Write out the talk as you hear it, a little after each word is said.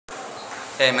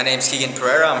Hey, my name's Keegan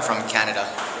Pereira. I'm from Canada.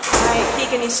 Alright,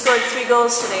 Keegan, you scored 3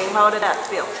 goals today. How did that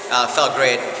feel? Felt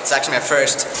great. It's actually my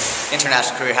first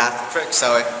international career hat-trick,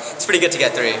 so it's pretty good to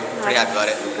get 3. Pretty happy about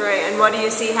it. Great. And what do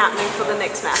you see happening for the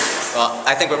next match? Well,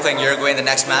 I think we're playing Uruguay in the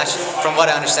next match. From what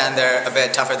I understand, they're a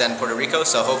bit tougher than Puerto Rico,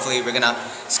 so hopefully we're going to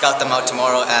scout them out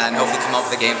tomorrow and hopefully come up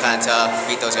with a game plan to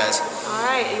beat those guys.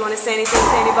 Alright, you want to say anything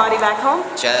to anybody back home?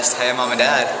 Just, hey, Mom and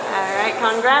Dad. Alright,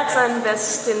 congrats and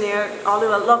best in your,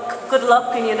 good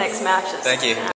luck in your next matches. Thank you.